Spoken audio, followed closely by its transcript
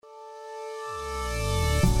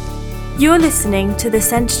You're listening to the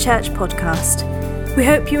Centre Church podcast. We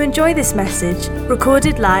hope you enjoy this message,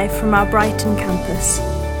 recorded live from our Brighton campus.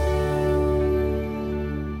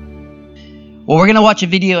 Well, we're going to watch a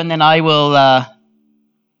video and then I will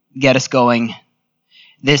get us going.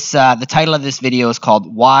 The title of this video is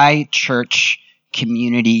called Why Church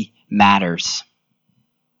Community Matters.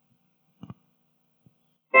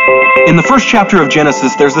 In the first chapter of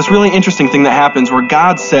Genesis, there's this really interesting thing that happens where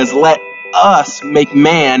God says, let us make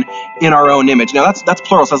man in our own image. Now that's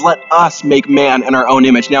plural. It says, let us make man in our own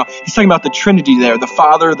image. Now he's talking about the Trinity there. The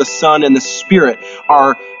Father, the Son, and the Spirit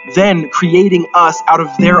are then creating us out of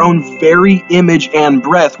their own very image and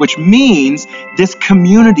breath, which means this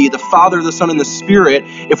community, the Father, the Son, and the Spirit,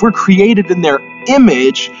 if we're created in their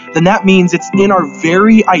image, then that means it's in our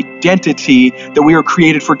very identity that we are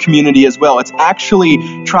created for community as well. It's actually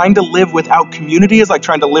trying to live without community is like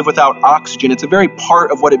trying to live without oxygen. It's a very part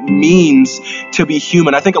of what it means to be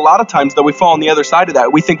human. I think a lot of times, though, we fall on the other side of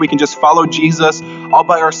that. We think we can just follow Jesus all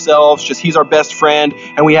by ourselves, just he's our best friend,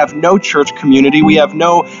 and we have no church community. We have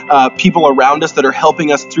no people around us that are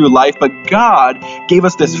helping us through life. But God gave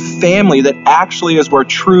us this family that actually is where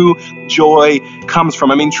true joy comes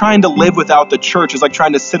from. I mean, trying to live without the church is like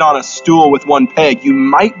trying to sit on a stool with one peg. You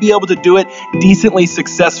might be able to do it decently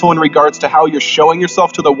successful in regards to how you're showing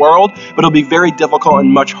yourself to the world, but it'll be very difficult and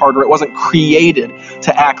much harder. It wasn't created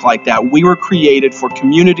to act like that. We were created for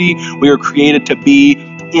community. We were created to be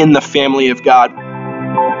in the family of God.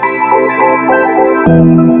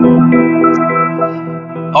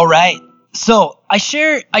 All right. So I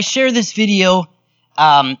share this video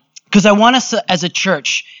because I want us as a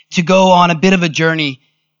church to go on a bit of a journey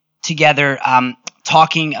together,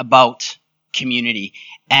 talking about community.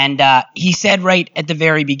 And he said right at the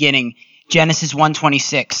very beginning, Genesis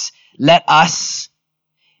 1:26, let us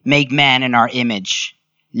make man in our image.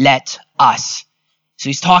 Let us. So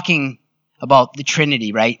he's talking about the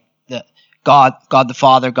Trinity, right? The God the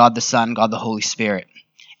Father, God the Son, God the Holy Spirit.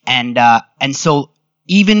 And so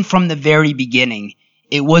even from the very beginning,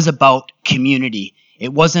 it was about community.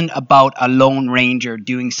 It wasn't about a lone ranger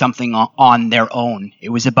doing something on their own. It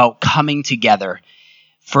was about coming together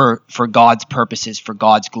for God's purposes, for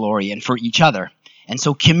God's glory, and for each other. And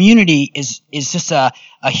so community is just a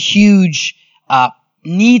huge,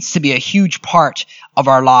 needs to be a huge part of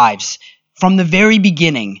our lives. From the very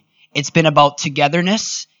beginning, it's been about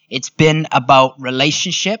togetherness. It's been about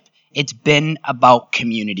relationship. It's been about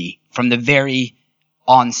community from the very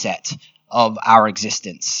onset of our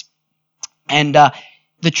existence. And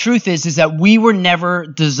the truth is that we were never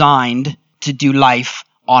designed to do life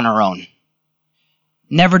on our own.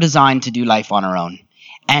 Never designed to do life on our own.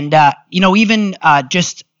 And, even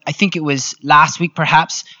just, I think it was last week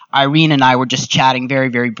perhaps, Irene and I were just chatting very,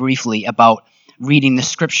 very briefly about reading the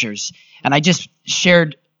scriptures. And I just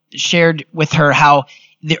shared with her how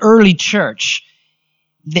the early church,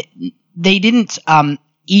 they didn't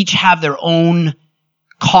each have their own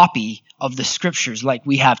copy of the scriptures like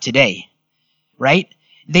we have today, right?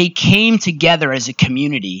 They came together as a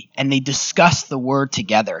community and they discussed the word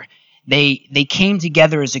together. They came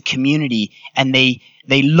together as a community and they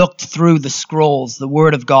looked through the scrolls, the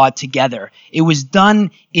word of God together. It was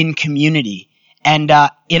done in community. And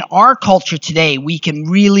in our culture today, we can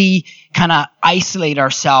really kind of isolate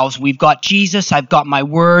ourselves. We've got Jesus, I've got my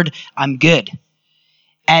word, I'm good.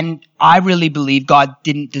 And I really believe God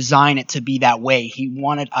didn't design it to be that way. He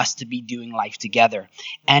wanted us to be doing life together.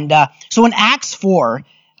 And so in Acts 4,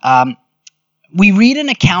 we read an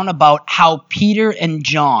account about how Peter and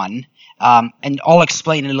John, and I'll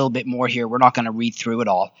explain it a little bit more here. We're not going to read through it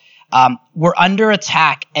all, were under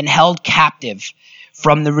attack and held captive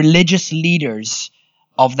from the religious leaders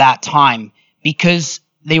of that time because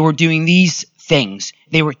they were doing these things.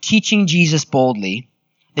 They were teaching Jesus boldly.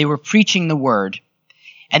 They were preaching the word.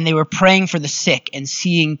 And they were praying for the sick and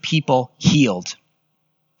seeing people healed.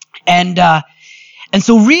 And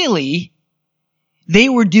so really, they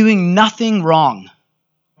were doing nothing wrong,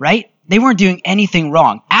 right? They weren't doing anything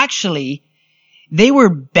wrong. Actually, they were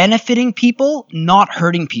benefiting people, not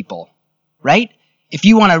hurting people, right? If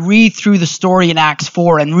you want to read through the story in Acts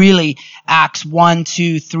 4 and really Acts 1,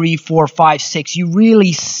 2, 3, 4, 5, 6, you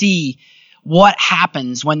really see what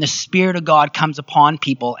happens when the Spirit of God comes upon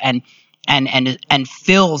people and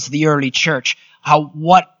fills the early church,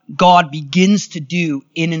 what God begins to do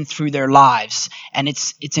in and through their lives. And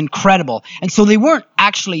it's incredible. And so they weren't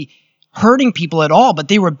actually hurting people at all, but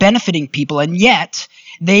they were benefiting people. And yet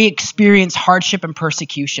they experienced hardship and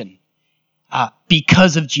persecution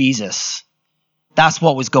because of Jesus. That's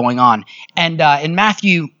what was going on. And in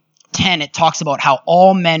Matthew 10, it talks about how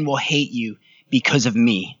all men will hate you because of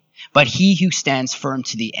me, but he who stands firm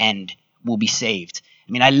to the end will be saved.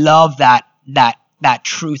 I mean, I love that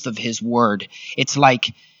truth of his word. It's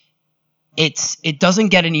like, it doesn't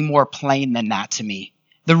get any more plain than that to me.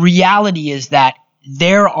 The reality is that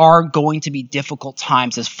there are going to be difficult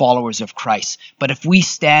times as followers of Christ, but if we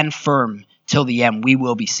stand firm till the end, we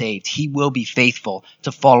will be saved. He will be faithful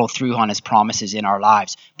to follow through on his promises in our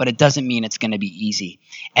lives, but it doesn't mean it's going to be easy.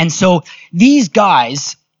 And so these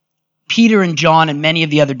guys, Peter and John and many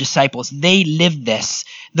of the other disciples, they lived this.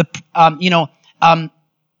 The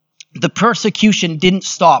persecution didn't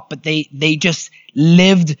stop, but they just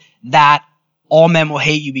lived that. All men will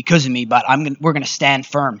hate you because of me, but we're going to stand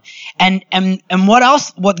firm. And what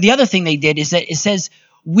else? What the other thing they did is that it says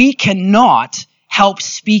we cannot help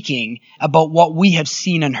speaking about what we have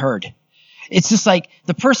seen and heard. It's just like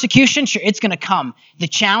the persecution, sure, it's going to come. The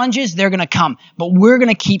challenges, they're going to come. But we're going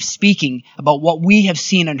to keep speaking about what we have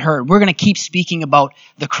seen and heard. We're going to keep speaking about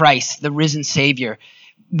the Christ, the risen Savior.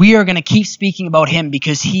 We are going to keep speaking about him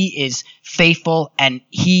because he is faithful and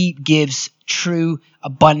he gives true,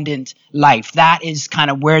 abundant life. That is kind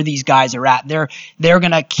of where these guys are at. They're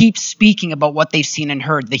going to keep speaking about what they've seen and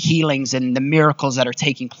heard, the healings and the miracles that are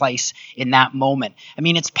taking place in that moment. I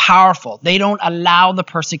mean, it's powerful. They don't allow the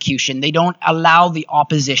persecution. They don't allow the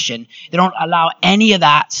opposition. They don't allow any of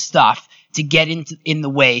that stuff to get in the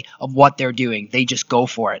way of what they're doing. They just go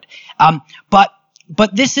for it.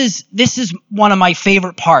 But this is one of my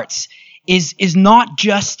favorite parts is not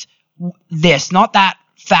just this, not that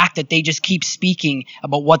fact that they just keep speaking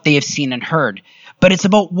about what they have seen and heard, but it's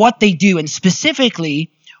about what they do and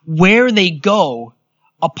specifically where they go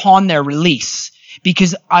upon their release.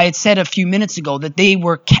 Because I had said a few minutes ago that they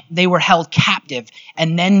were held captive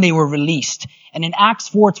and then they were released. And in Acts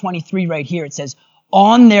 4:23 right here, it says,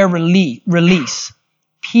 on their release,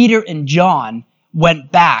 Peter and John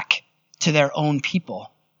went back to their own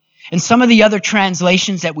people. In some of the other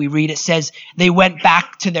translations that we read, it says they went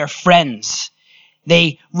back to their friends.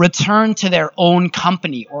 They returned to their own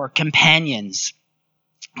company or companions.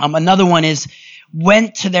 Another one is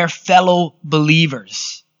went to their fellow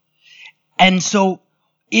believers. And so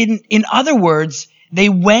in other words, they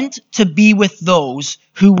went to be with those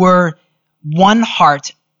who were one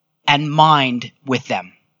heart and mind with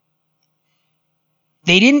them.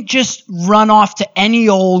 They didn't just run off to any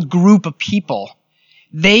old group of people.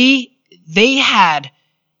 They had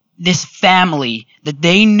this family that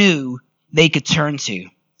they knew they could turn to.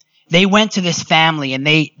 They went to this family and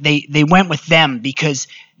they went with them because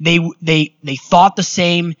they thought the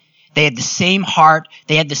same. They had the same heart.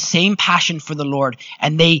 They had the same passion for the Lord.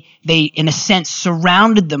 And they in a sense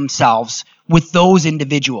surrounded themselves with those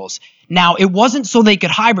individuals. Now, it wasn't so they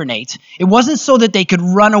could hibernate. It wasn't so that they could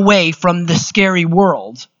run away from the scary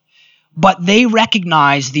world. But they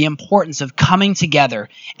recognized the importance of coming together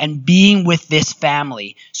and being with this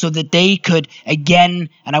family so that they could, again,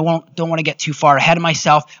 and I don't want to get too far ahead of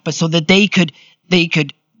myself, but so that they could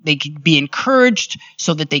be encouraged,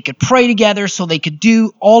 so that they could pray together, so they could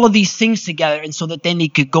do all of these things together, and so that then they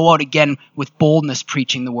could go out again with boldness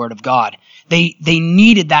preaching the word of God. They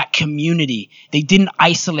needed that community. They didn't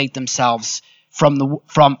isolate themselves from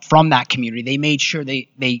that community. They made sure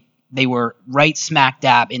they were right smack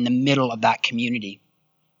dab in the middle of that community.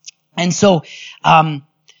 And so the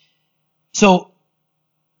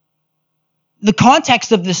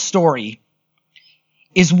context of this story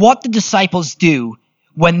is what the disciples do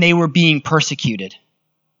when they were being persecuted.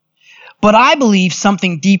 But I believe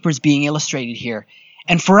something deeper is being illustrated here.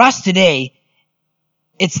 And for us today,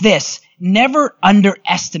 it's this: never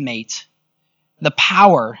underestimate the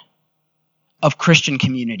power of Christian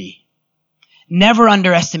community. Never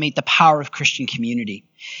underestimate the power of Christian community.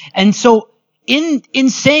 And so in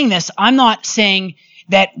saying this, I'm not saying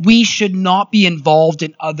that we should not be involved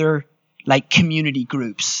in other like community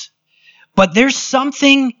groups. But there's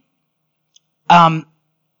something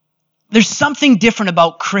different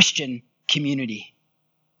about Christian community,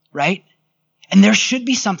 right? And there should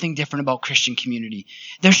be something different about Christian community.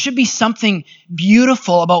 There should be something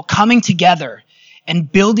beautiful about coming together and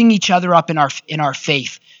building each other up in our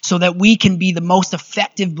faith so that we can be the most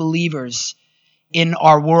effective believers in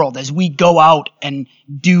our world as we go out and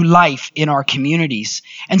do life in our communities.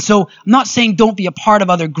 And so I'm not saying don't be a part of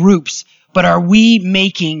other groups, but are we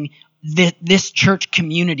making this church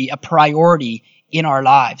community a priority in our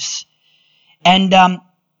lives? And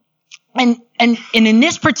in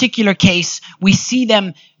this particular case, we see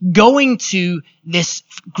them going to this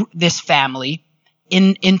family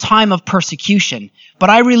in time of persecution. But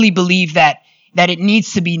I really believe that it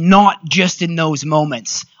needs to be not just in those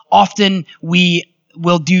moments. Often we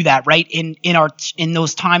we'll do that, right? In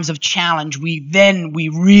those times of challenge, we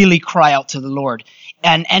really cry out to the Lord.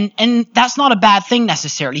 And that's not a bad thing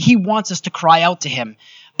necessarily. He wants us to cry out to him.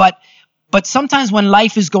 But sometimes when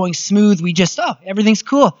life is going smooth, we just, everything's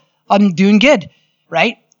cool. I'm doing good,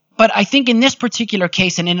 right? But I think in this particular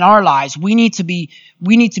case and in our lives, we need to be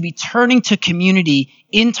turning to community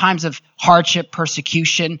in times of hardship,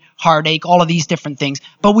 persecution, heartache, all of these different things.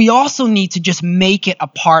 But we also need to just make it a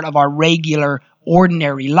part of our regular,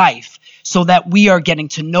 ordinary life so that we are getting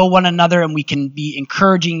to know one another and we can be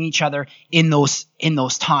encouraging each other in those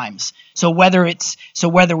times. So whether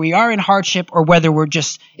we are in hardship or whether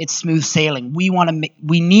it's smooth sailing,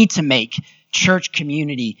 we need to make church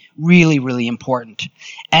community really, really important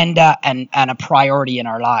and a priority in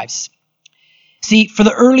our lives. See, for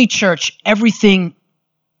the early church, everything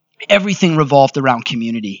revolved around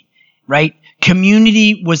community, right?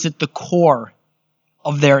 Community was at the core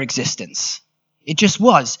of their existence. It just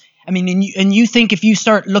was. I mean, and you think if you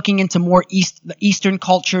start looking into more Eastern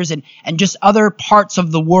cultures and just other parts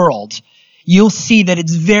of the world, you'll see that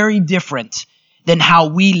it's very different than how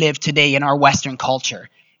we live today in our Western culture.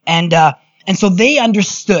 And so they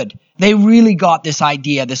understood, they really got this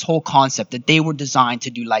idea, this whole concept that they were designed to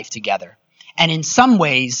do life together. And in some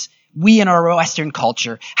ways, we in our Western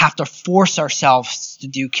culture have to force ourselves to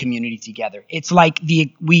do community together. It's like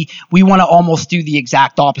we want to almost do the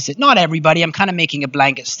exact opposite. Not everybody, I'm kind of making a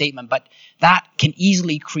blanket statement, but that can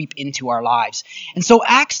easily creep into our lives. And so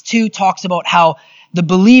Acts 2 talks about how the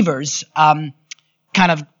believers I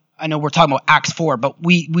know we're talking about Acts 4, but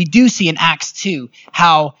we do see in Acts 2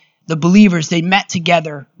 how the believers, they met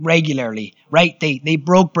together regularly, right? They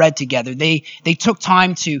broke bread together. They took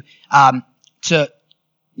time to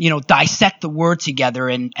dissect the word together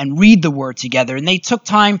and read the word together. And they took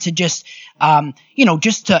time to just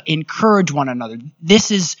to encourage one another.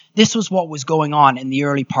 This was what was going on in the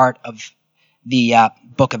early part of the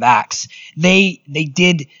book of Acts. They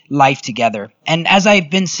did life together. And as I've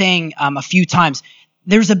been saying a few times,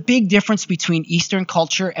 there's a big difference between Eastern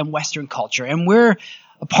culture and Western culture. And we're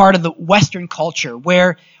a part of the Western culture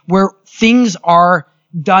where things are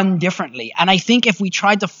done differently. And I think if we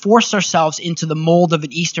tried to force ourselves into the mold of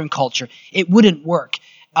an Eastern culture, it wouldn't work.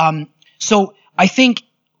 So I think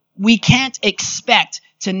we can't expect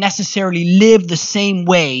to necessarily live the same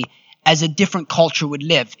way as a different culture would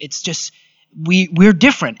live. It's just, we're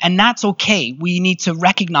different, and that's okay. We need to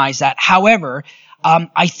recognize that. However,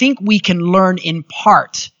 I think we can learn in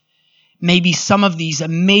part maybe some of these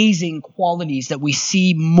amazing qualities that we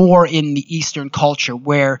see more in the Eastern culture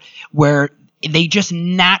where they just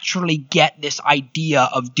naturally get this idea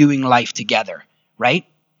of doing life together, right?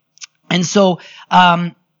 And so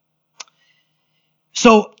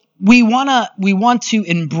we want to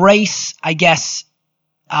embrace, I guess,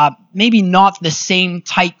 maybe not the same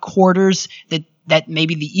tight quarters that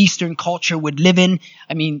maybe the Eastern culture would live in.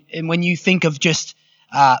 I mean, and when you think of just,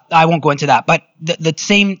 I won't go into that, but the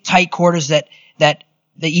same tight quarters that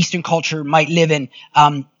the Eastern culture might live in.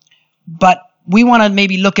 But we want to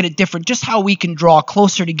maybe look at it different, just how we can draw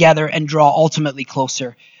closer together and draw ultimately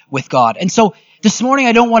closer with God. And so this morning,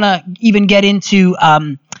 I don't want to even get into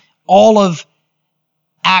all of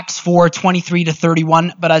Acts 4, 23 to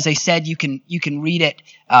 31, but as I said, you can read it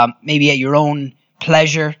maybe at your own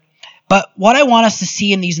pleasure. But what I want us to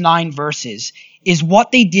see in these 9 verses is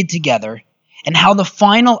what they did together and how the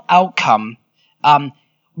final outcome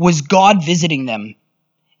was God visiting them,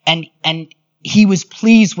 and he was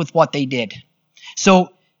pleased with what they did. So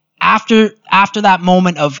after that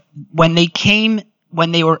moment of when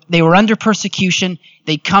they were under persecution,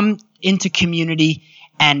 they come into community,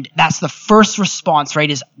 and that's the first response,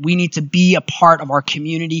 right? Is we need to be a part of our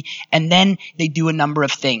community, and then they do a number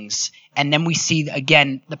of things, and then we see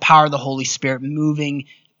again the power of the Holy Spirit moving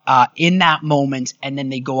in that moment, and then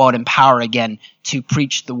they go out in power again to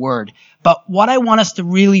preach the word. But what I want us to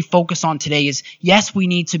really focus on today is, yes, we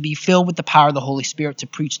need to be filled with the power of the Holy Spirit to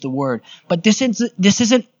preach the word. But this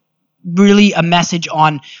isn't really a message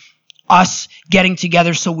on us getting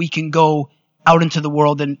together so we can go out into the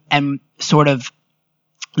world and sort of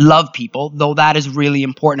love people, though that is really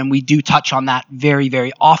important, and we do touch on that very,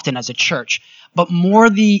 very often as a church. But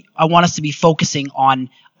I want us to be focusing on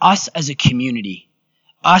us as a community.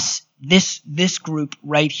 Us, this group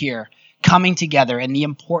right here, coming together, and the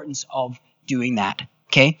importance of doing that.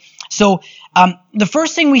 Okay? So the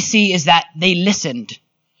first thing we see is that they listened,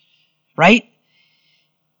 right?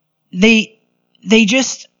 They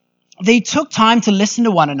took time to listen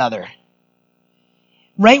to one another.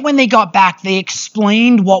 Right when they got back, they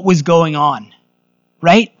explained what was going on.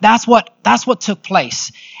 Right? That's what took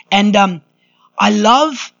place. And I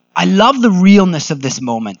love I love the realness of this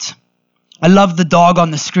moment. I love the dog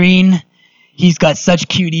on the screen. He's got such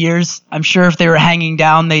cute ears. I'm sure if they were hanging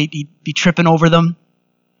down, they'd be tripping over them.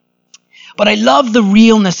 But I love the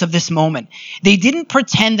realness of this moment. They didn't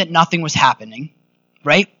pretend that nothing was happening,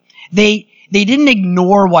 right? They didn't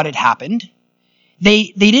ignore what had happened.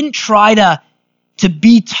 They didn't try to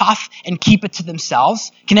be tough and keep it to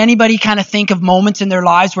themselves. Can anybody kind of think of moments in their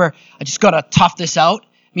lives where I just got to tough this out?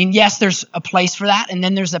 I mean, yes, there's a place for that. And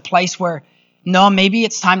then there's a place where, no, maybe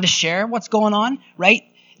it's time to share what's going on, right?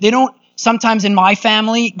 Sometimes in my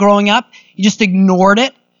family growing up, you just ignored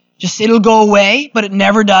it. It'll go away, but it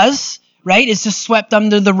never does, right? It's just swept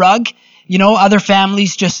under the rug. Other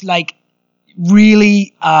families just like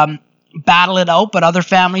really battle it out, but other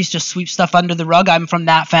families just sweep stuff under the rug. I'm from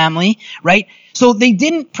that family, right? So they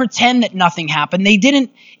didn't pretend that nothing happened. They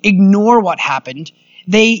didn't ignore what happened.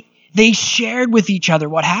 They shared with each other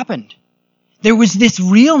what happened. There was this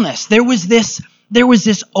realness. There was this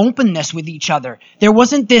openness with each other. There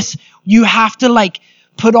wasn't this, you have to like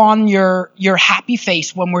put on your happy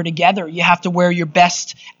face when we're together. You have to wear your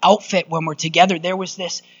best outfit when we're together. There was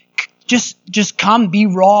this, just come, be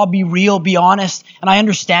raw, be real, be honest. And I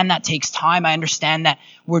understand that takes time. I understand that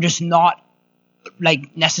we're just not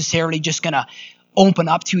like necessarily just going to open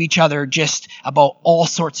up to each other just about all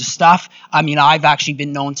sorts of stuff. I mean, I've actually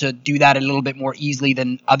been known to do that a little bit more easily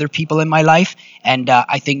than other people in my life. And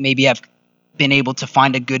I think maybe I've been able to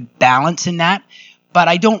find a good balance in that. But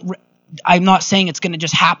I'm not saying it's going to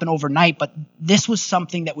just happen overnight, but this was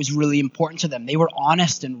something that was really important to them. They were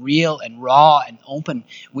honest and real and raw and open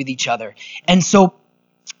with each other. And so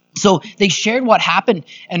they shared what happened,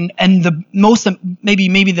 and the most,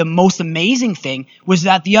 maybe the most amazing thing was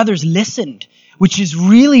that the others listened, which is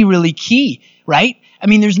really, really key, right? I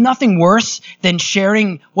mean, there's nothing worse than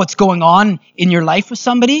sharing what's going on in your life with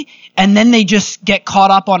somebody, and then they just get caught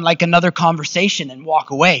up on like another conversation and walk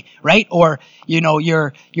away, right? Or,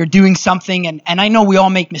 you're doing something, and I know we all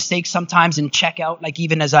make mistakes sometimes and check out, like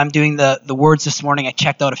even as I'm doing the words this morning, I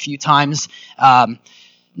checked out a few times,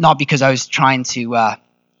 not because I was trying to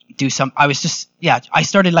I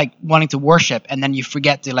started like wanting to worship, and then you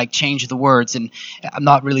forget to like change the words, and I'm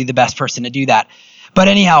not really the best person to do that. But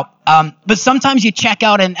anyhow, but sometimes you check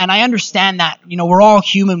out, and I understand that, we're all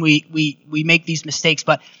human, we make these mistakes,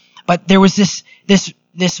 but there was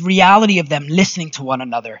this reality of them listening to one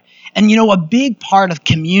another. And a big part of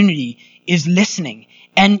community is listening.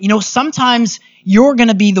 And sometimes you're going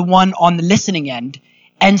to be the one on the listening end,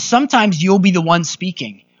 and sometimes you'll be the one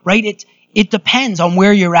speaking, right? It depends on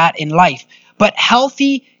where you're at in life. But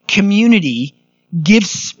healthy community gives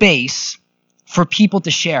space for people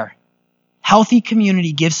to share. Healthy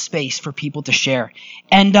community gives space for people to share.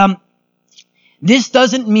 And this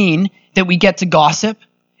doesn't mean that we get to gossip.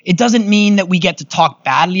 It doesn't mean that we get to talk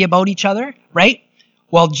badly about each other, right?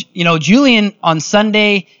 Well, Julian on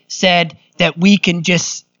Sunday said that we can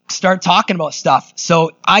just start talking about stuff.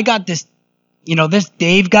 So I got this, this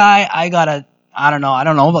Dave guy, I don't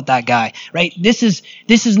know about that guy, right? This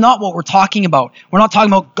is not what we're talking about. We're not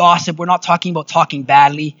talking about gossip. We're not talking about talking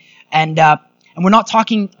badly. And we're not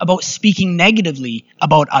talking about speaking negatively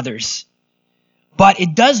about others. But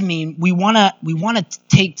it does mean we want to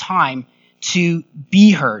take time to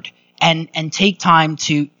be heard and take time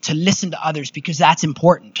to listen to others, because that's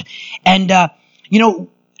important. And,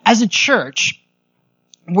 as a church,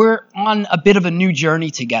 we're on a bit of a new journey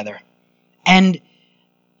together. And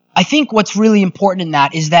I think what's really important in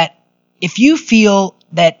that is that if you feel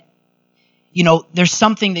that, there's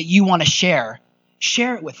something that you want to share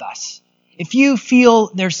it with us. If you feel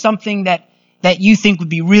there's something that you think would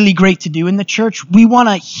be really great to do in the church, we want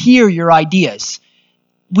to hear your ideas.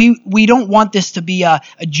 We don't want this to be a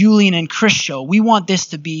Julian and Chris show. We want this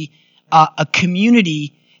to be a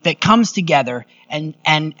community that comes together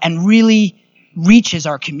and really reaches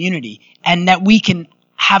our community, and that we can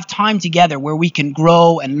have time together where we can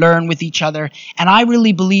grow and learn with each other. And I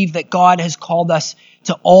really believe that God has called us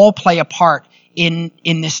to all play a part in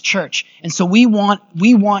this church. And so we want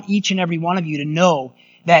each and every one of you to know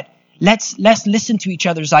that let's listen to each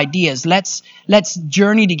other's ideas. Let's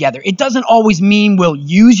journey together. It doesn't always mean we'll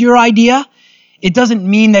use your idea. It doesn't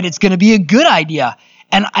mean that it's going to be a good idea.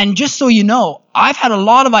 And just so you know, I've had a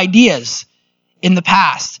lot of ideas in the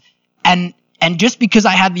past, and just because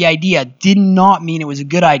I had the idea did not mean it was a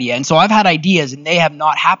good idea. And so I've had ideas and they have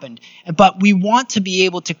not happened. But we want to be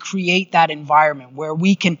able to create that environment where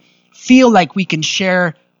we can feel like we can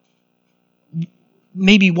share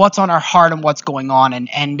maybe what's on our heart and what's going on.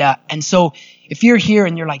 And so if you're here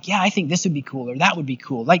and you're like, yeah, I think this would be cool or that would be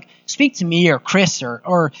cool, like speak to me or Chris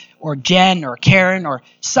or Jen or Karen or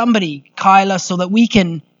somebody, Kyla, so that we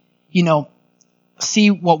can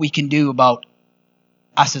see what we can do about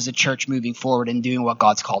us as a church moving forward and doing what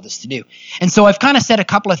God's called us to do. And so I've kind of said a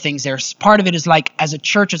couple of things there. Part of it is like, as a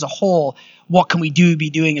church as a whole, what can we be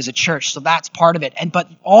doing as a church? So that's part of it. But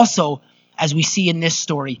also, as we see in this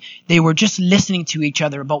story, they were just listening to each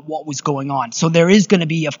other about what was going on. So there is going to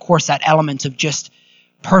be, of course, that element of just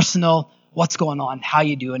personal, what's going on, how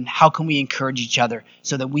you doing, how can we encourage each other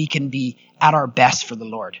so that we can be at our best for the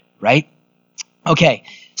Lord, right? Okay,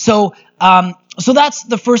 so that's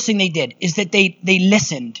the first thing they did, is that they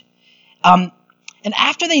listened. And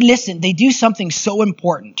after they listened, they do something so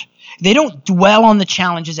important. They don't dwell on the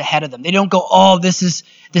challenges ahead of them. They don't go, oh, this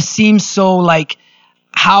seems so like,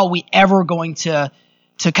 how are we ever going to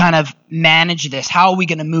kind of manage this? How are we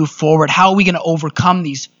going to move forward? How are we going to overcome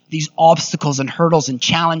these obstacles and hurdles and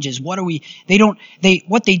challenges? What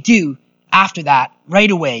they do after that right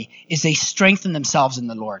away is they strengthen themselves in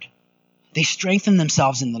the Lord. They strengthen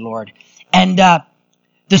themselves in the Lord. And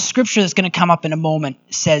the scripture that's going to come up in a moment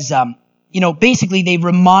says, basically they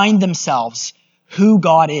remind themselves who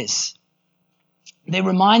God is. They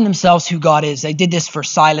remind themselves who God is. I did this for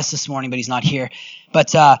Silas this morning, but he's not here.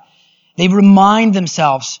 But they remind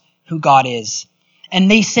themselves who God is. And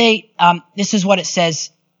they say, this is what it says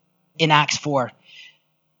in Acts 4.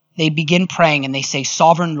 They begin praying and they say,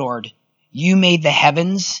 Sovereign Lord, you made the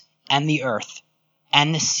heavens and the earth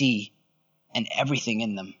and the sea and everything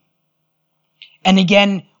in them. And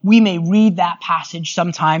again, we may read that passage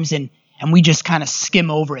sometimes and we just kind of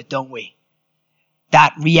skim over it, don't we?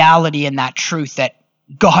 That reality and that truth that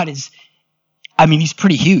God is, he's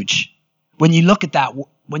pretty huge. When you look at that,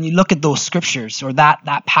 when you look at those scriptures or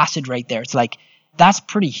that passage right there, it's like, that's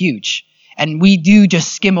pretty huge. And we do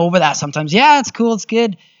just skim over that sometimes. Yeah, it's cool, it's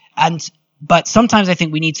good. But sometimes I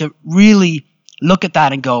think we need to really look at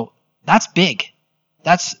that and go, that's big.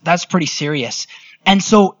 That's pretty serious. And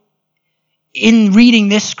so in reading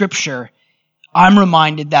this scripture, I'm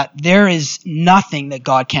reminded that there is nothing that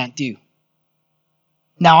God can't do.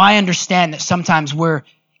 Now, I understand that sometimes we're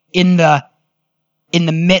in the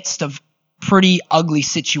midst of pretty ugly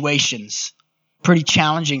situations, pretty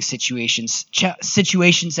challenging situations,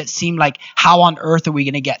 situations that seem like, how on earth are we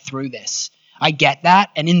going to get through this? I get that.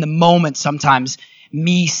 And in the moment, sometimes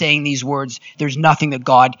me saying these words, there's nothing that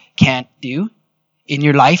God can't do in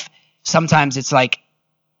your life. Sometimes it's like,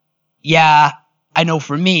 yeah, I know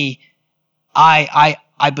for me, I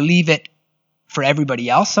believe it for everybody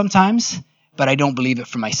else sometimes, but I don't believe it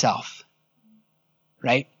for myself,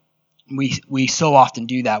 right? We so often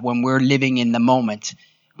do that when we're living in the moment.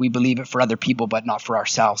 We believe it for other people, but not for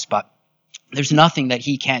ourselves. But there's nothing that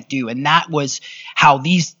he can't do. And that was how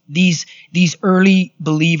these early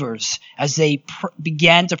believers, as they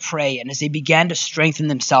began to pray and as they began to strengthen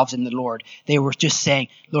themselves in the Lord, they were just saying,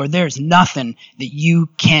 Lord, there's nothing that you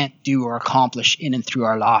can't do or accomplish in and through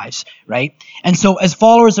our lives, right? And so as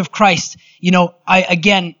followers of Christ,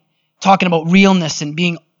 again, talking about realness and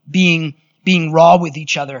being raw with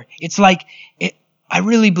each other, it's like, I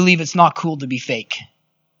really believe it's not cool to be fake.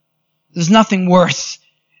 There's nothing worse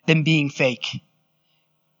than being fake.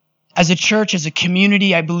 As a church, as a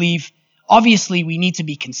community, I believe, obviously, we need to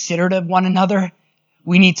be considerate of one another.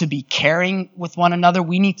 We need to be caring with one another.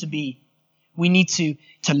 We need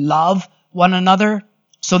to love one another.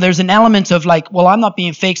 So there's an element of like, well, I'm not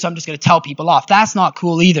being fake, so I'm just going to tell people off. That's not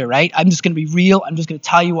cool either, right? I'm just going to be real. I'm just going to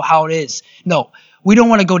tell you how it is. No, we don't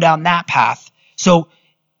want to go down that path. So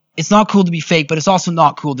it's not cool to be fake, but it's also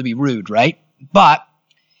not cool to be rude, right? But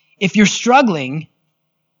if you're struggling,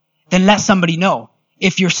 then let somebody know.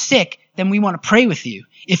 If you're sick, then we want to pray with you.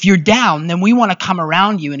 If you're down, then we want to come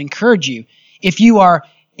around you and encourage you. If you're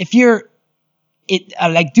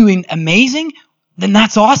doing amazing, then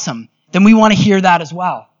that's awesome. Then we want to hear that as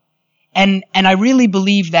well. And I really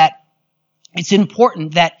believe that it's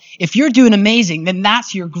important that if you're doing amazing, then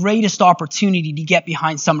that's your greatest opportunity to get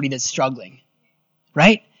behind somebody that's struggling,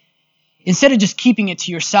 right? Instead of just keeping it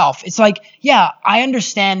to yourself. It's like, yeah, I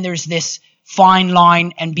understand there's this fine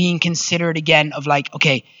line and being considerate again of like,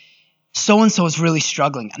 okay, so-and-so is really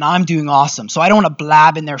struggling and I'm doing awesome. So I don't want to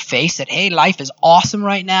blab in their face that, hey, life is awesome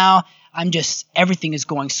right now. Everything is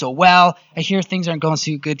going so well. I hear things aren't going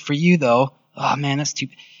so good for you though. Oh man, that's too,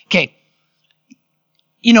 okay.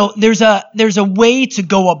 There's a way to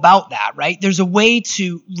go about that, right? There's a way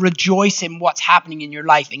to rejoice in what's happening in your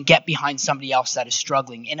life and get behind somebody else that is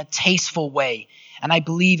struggling in a tasteful way. And I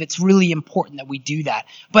believe it's really important that we do that.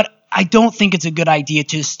 But I don't think it's a good idea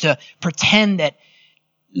just to pretend that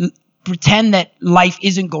life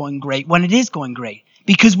isn't going great when it is going great.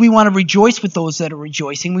 Because we want to rejoice with those that are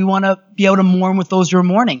rejoicing. We want to be able to mourn with those who are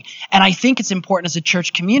mourning. And I think it's important as a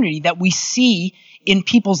church community that we see in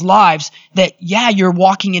people's lives that, yeah, you're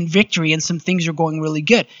walking in victory and some things are going really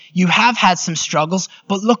good. You have had some struggles,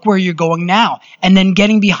 but look where you're going now. And then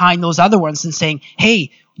getting behind those other ones and saying,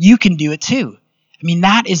 hey, you can do it too. I mean,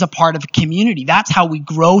 that is a part of a community. That's how we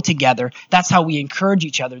grow together. That's how we encourage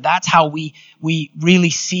each other. That's how we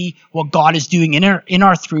really see what God is doing in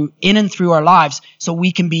and through our lives, so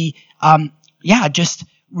we can be, just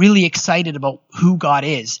really excited about who God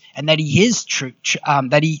is and that He is true,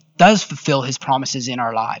 that He does fulfill His promises in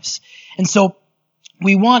our lives. And so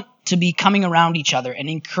we want to be coming around each other and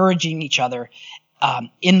encouraging each other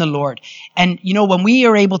in the Lord. And, when we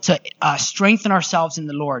are able to strengthen ourselves in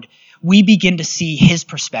the Lord, we begin to see His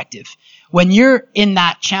perspective. When you're in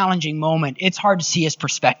that challenging moment, it's hard to see His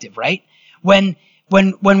perspective, right? When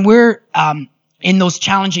we're in those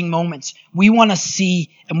challenging moments, we want to see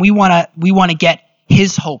and we want to get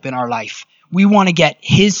His hope in our life. We want to get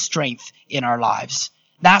His strength in our lives.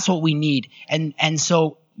 That's what we need. And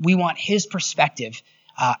so we want His perspective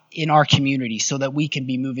in our community so that we can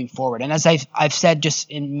be moving forward. And as I've said just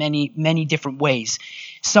in many, many different ways,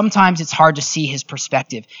 sometimes it's hard to see His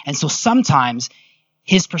perspective. And so sometimes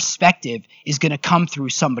His perspective is going to come through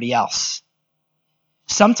somebody else.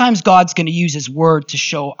 Sometimes God's going to use His word to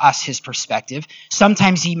show us His perspective.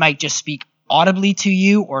 Sometimes He might just speak audibly to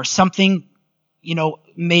you, or something,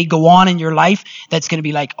 may go on in your life that's going to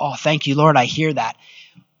be like, oh, thank you, Lord, I hear that.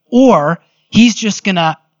 Or He's just going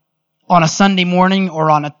to, on a Sunday morning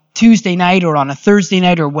or on a Tuesday night or on a Thursday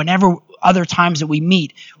night or whenever other times that we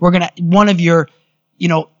meet, one of your,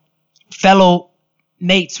 fellow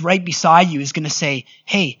mates right beside you is going to say,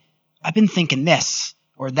 hey, I've been thinking this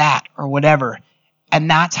or that or whatever. And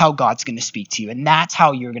that's how God's going to speak to you. And that's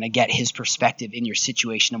how you're going to get His perspective in your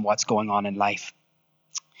situation and what's going on in life.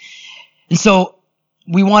 And so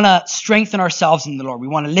we want to strengthen ourselves in the Lord. We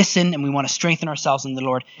want to listen and we want to strengthen ourselves in the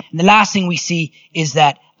Lord. And the last thing we see is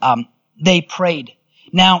that they prayed.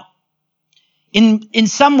 Now, in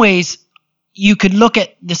some ways, you could look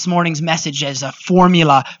at this morning's message as a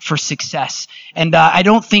formula for success. And I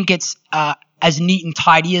don't think it's as neat and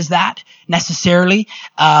tidy as that necessarily.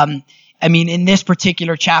 In this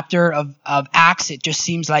particular chapter of Acts, it just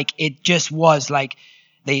seems like it just was like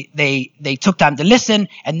they took time to listen,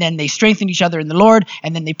 and then they strengthened each other in the Lord,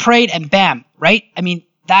 and then they prayed, and bam, right?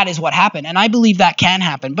 That is what happened. And I believe that can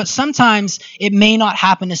happen. But sometimes it may not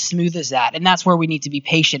happen as smooth as that. And that's where we need to be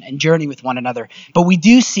patient and journey with one another. But we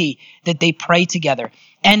do see that they pray together.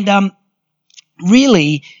 And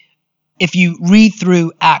really, if you read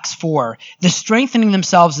through Acts 4, the strengthening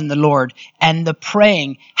themselves in the Lord and the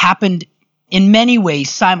praying happened in many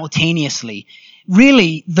ways simultaneously.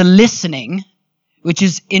 Really, the listening, which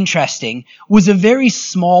is interesting, was a very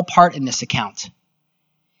small part in this account.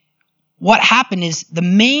 What happened is the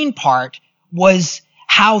main part was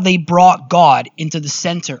how they brought God into the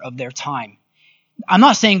center of their time. I'm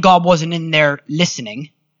not saying God wasn't in there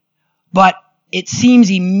listening, but it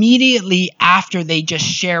seems immediately after they just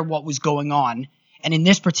share what was going on, and in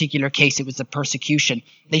this particular case, it was the persecution,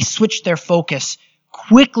 they switched their focus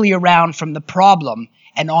quickly around from the problem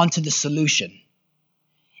and onto the solution.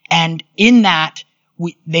 And in that,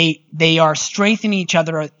 they are strengthening each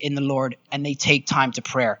other in the Lord, and they take time to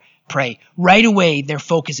pray. Right away, their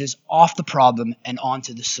focus is off the problem and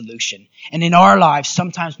onto the solution. And in our lives,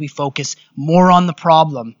 sometimes we focus more on the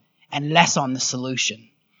problem and less on the solution.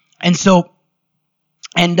 And so,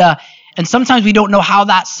 and sometimes we don't know how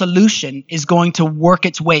that solution is going to work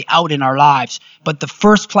its way out in our lives. But the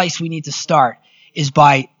first place we need to start is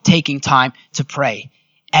by taking time to pray.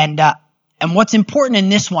 And what's important in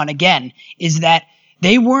this one, again, is that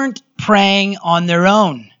they weren't praying on their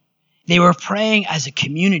own. They were praying as a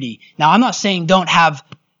community. Now, I'm not saying don't have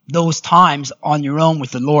those times on your own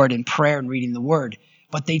with the Lord in prayer and reading the Word,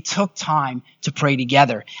 but they took time to pray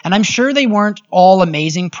together. And I'm sure they weren't all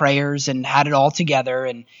amazing prayers and had it all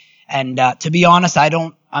together. And to be honest,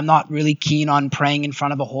 I'm not really keen on praying in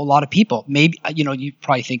front of a whole lot of people. Maybe, you're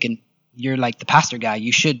probably thinking you're like the pastor guy.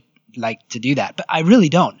 You should like to do that, but I really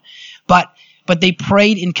don't. But they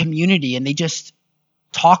prayed in community, and they just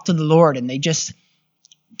talked to the Lord, and they just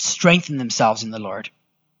strengthen themselves in the Lord.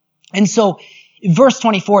 And so in verse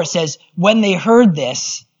 24, it says, when they heard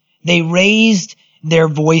this, they raised their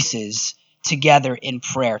voices together in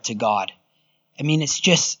prayer to God.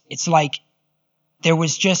 It's like there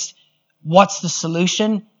was just, what's the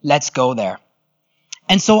solution? Let's go there.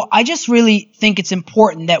 And so I just really think it's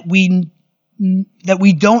important that we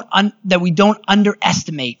don't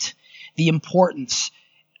underestimate the importance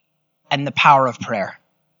and the power of prayer.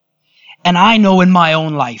 And I know in my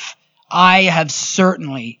own life, I have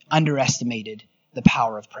certainly underestimated the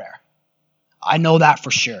power of prayer. I know that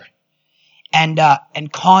for sure. And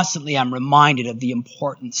constantly I'm reminded of the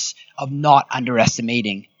importance of not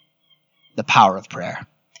underestimating the power of prayer.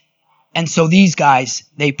 And so these guys,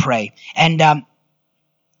 they pray. And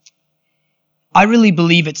I really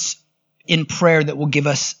believe it's in prayer that will give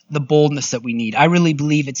us the boldness that we need. I really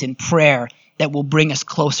believe it's in prayer that will bring us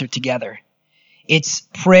closer together. It's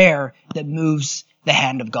prayer that moves the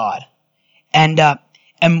hand of God. And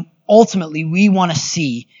ultimately, we want to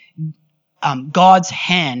see God's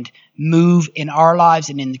hand move in our lives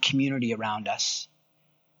and in the community around us.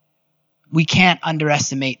 We can't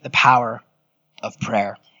underestimate the power of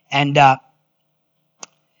prayer. And at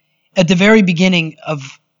the very beginning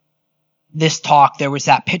of this talk, there was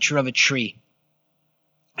that picture of a tree.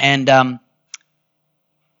 And, as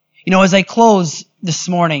I close this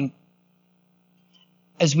morning,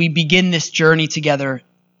 as we begin this journey together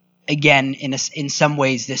again, in some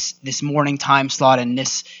ways, this morning time slot and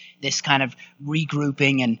this kind of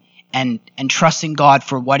regrouping and trusting God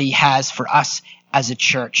for what He has for us as a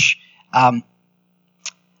church, I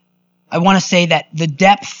want to say that the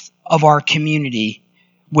depth of our community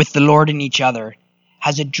with the Lord and each other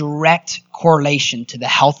has a direct correlation to the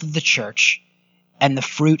health of the church and the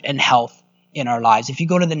fruit and health in our lives. If you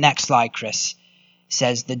go to the next slide, Chris, it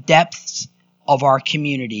says the depths of our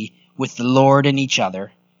community with the Lord and each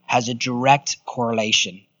other has a direct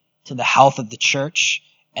correlation to the health of the church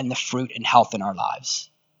and the fruit and health in our lives.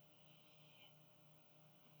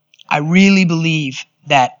 I really believe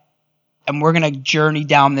that, and we're going to journey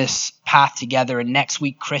down this path together, and next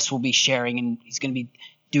week Chris will be sharing, and he's going to be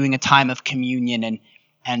doing a time of communion,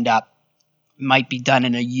 and might be done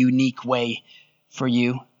in a unique way for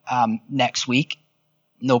you next week.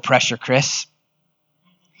 No pressure, Chris.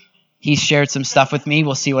 He's shared some stuff with me.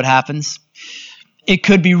 We'll see what happens. It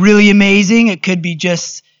could be really amazing. It could be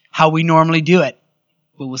just how we normally do it.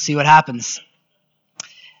 But we'll see what happens.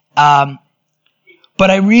 But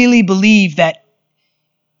I really believe that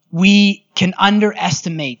we can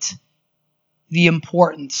underestimate the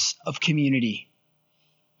importance of community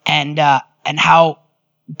and how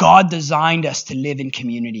God designed us to live in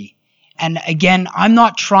community. And again, I'm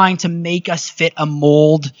not trying to make us fit a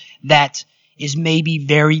mold that is maybe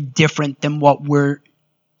very different than what we're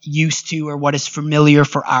used to or what is familiar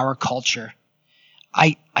for our culture.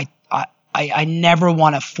 I never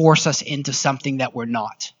want to force us into something that we're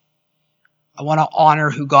not. I want to honor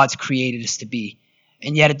who God's created us to be.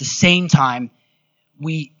 And yet at the same time,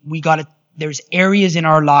 there's areas in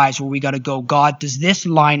our lives where we got to go, God, does this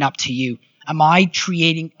line up to you? Am I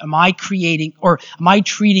treating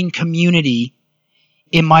community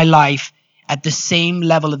in my life at the same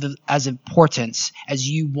level as importance as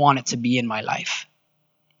you want it to be in my life?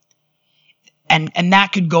 And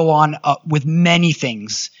that could go on with many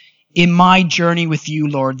things. In my journey with you,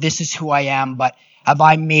 Lord, this is who I am, but have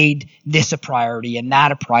I made this a priority and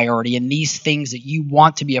that a priority, and these things that you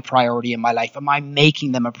want to be a priority in my life, am I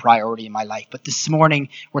making them a priority in my life? But this morning,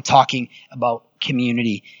 we're talking about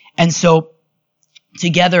community. And so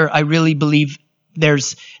together, I really believe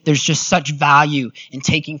there's just such value in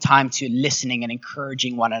taking time to listening and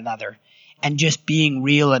encouraging one another and just being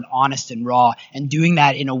real and honest and raw and doing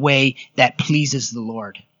that in a way that pleases the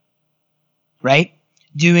Lord, right?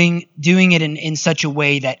 Doing it in such a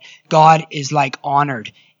way that God is like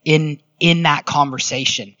honored in that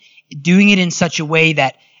conversation. Doing it in such a way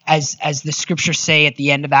that as the scriptures say at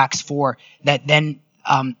the end of Acts 4, that then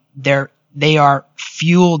they are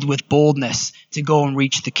fueled with boldness to go and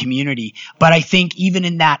reach the community. But I think even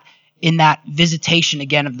in that visitation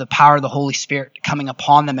again of the power of the Holy Spirit coming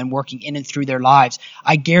upon them and working in and through their lives,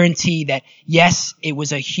 I guarantee that yes, it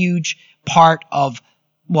was a huge part of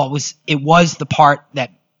it was the part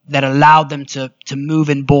that allowed them to move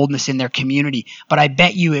in boldness in their community. But I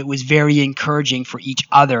bet you it was very encouraging for each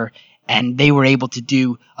other, and they were able to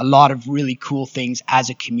do a lot of really cool things as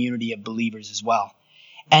a community of believers as well.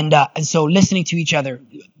 And so listening to each other,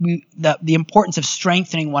 the importance of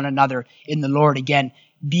strengthening one another in the Lord, again,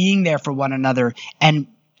 being there for one another and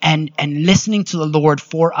listening to the Lord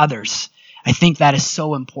for others. I think that is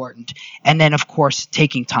so important. And then, of course,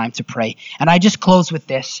 taking time to pray. And I just close with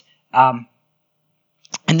this. And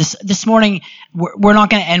this morning, we're not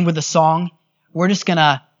going to end with a song. We're just going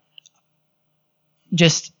to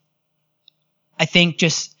I think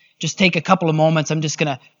just take a couple of moments. I'm just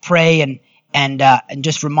going to pray and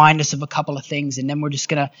just remind us of a couple of things. And then we're just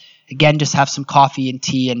going to, again, just have some coffee and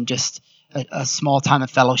tea and just a small time of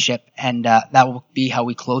fellowship. And that will be how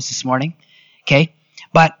we close this morning. Okay?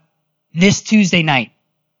 But this Tuesday night,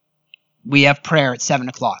 we have prayer at 7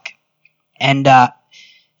 o'clock. And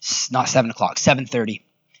not 7 o'clock, 7:30.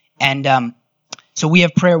 And so we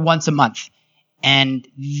have prayer once a month. And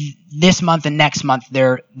this month and next month,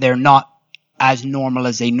 they're not as normal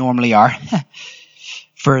as they normally are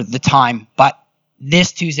for the time. But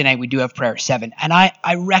this Tuesday night, we do have prayer at 7. And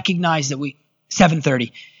I recognize that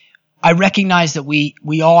 7:30. I recognize that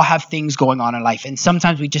we all have things going on in life, and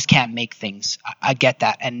sometimes we just can't make things. I get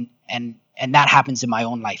that, and that happens in my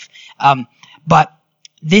own life. But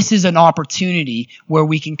this is an opportunity where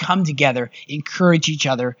we can come together, encourage each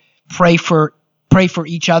other, pray for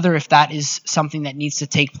each other if that is something that needs to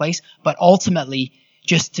take place. But ultimately,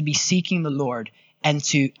 just to be seeking the Lord and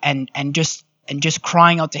just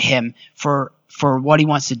crying out to Him for what He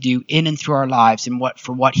wants to do in and through our lives, and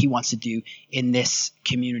what He wants to do in this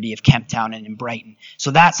community of Kemptown and in Brighton.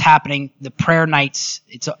 So that's happening. The prayer nights,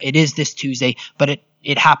 it is this Tuesday, but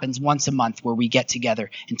it happens once a month where we get together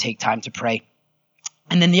and take time to pray.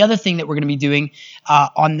 And then the other thing that we're going to be doing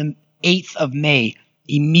on the 8th of May,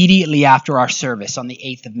 immediately after our service on the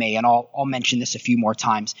 8th of May, and I'll mention this a few more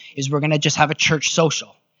times, is we're going to just have a church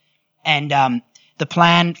social. And the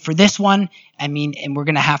plan for this one, and we're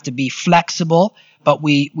going to have to be flexible, but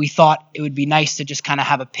we thought it would be nice to just kind of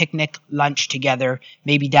have a picnic lunch together,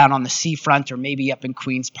 maybe down on the seafront or maybe up in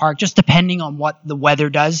Queen's Park, just depending on what the weather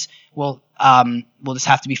does. We'll just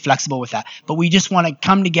have to be flexible with that. But we just want to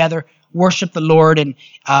come together, worship the Lord and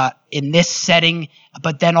in this setting,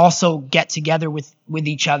 but then also get together with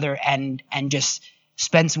each other and just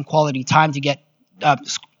spend some quality time together,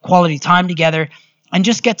 and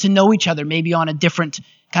just get to know each other, maybe on a different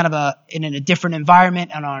in a different environment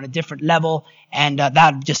and on a different level, and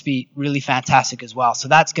that would just be really fantastic as well. So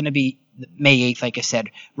that's going to be May 8th, like I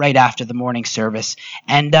said, right after the morning service.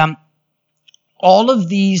 And all of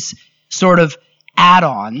these sort of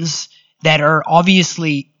add-ons that are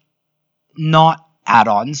obviously not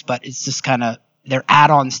add-ons, but it's just they're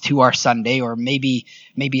add-ons to our Sunday, or maybe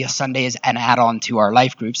a Sunday is an add-on to our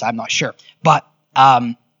life groups. I'm not sure. But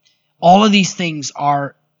all of these things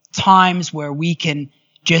are times where we can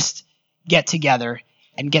just get together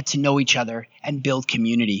and get to know each other and build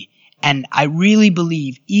community. And I really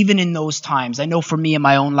believe, even in those times, I know for me in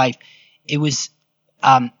my own life, it was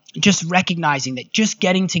just recognizing that just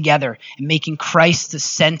getting together and making Christ the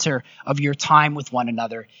center of your time with one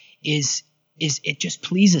another is it just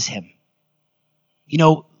pleases Him. You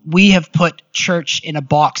know, we have put church in a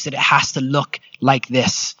box that it has to look like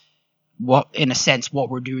this, in a sense,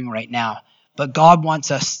 what we're doing right now. But God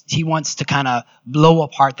wants He wants to kind of blow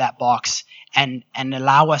apart that box and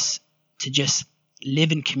allow us to just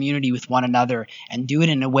live in community with one another and do it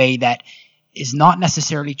in a way that is not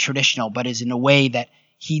necessarily traditional, but is in a way that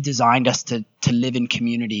He designed us to live in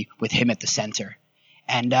community with Him at the center.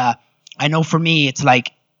 And I know for me, it's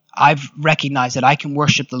like I've recognized that I can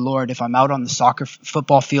worship the Lord if I'm out on the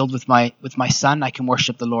football field with my son. I can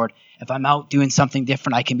worship the Lord. If I'm out doing something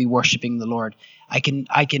different, I can be worshiping the Lord. I can.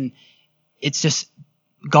 It's just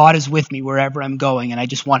God is with me wherever I'm going, and I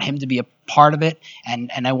just want Him to be a part of it.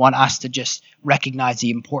 And I want us to just recognize the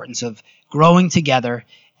importance of growing together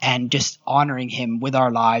and just honoring Him with our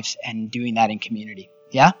lives and doing that in community.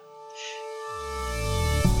 Yeah.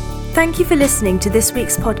 Thank you for listening to this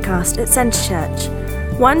week's podcast at Centre Church.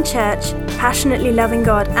 One church passionately loving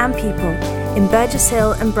God and people in Burgess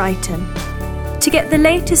Hill and Brighton. To get the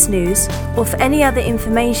latest news or for any other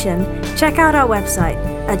information, check out our website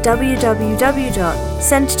at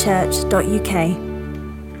www.centrechurch.uk.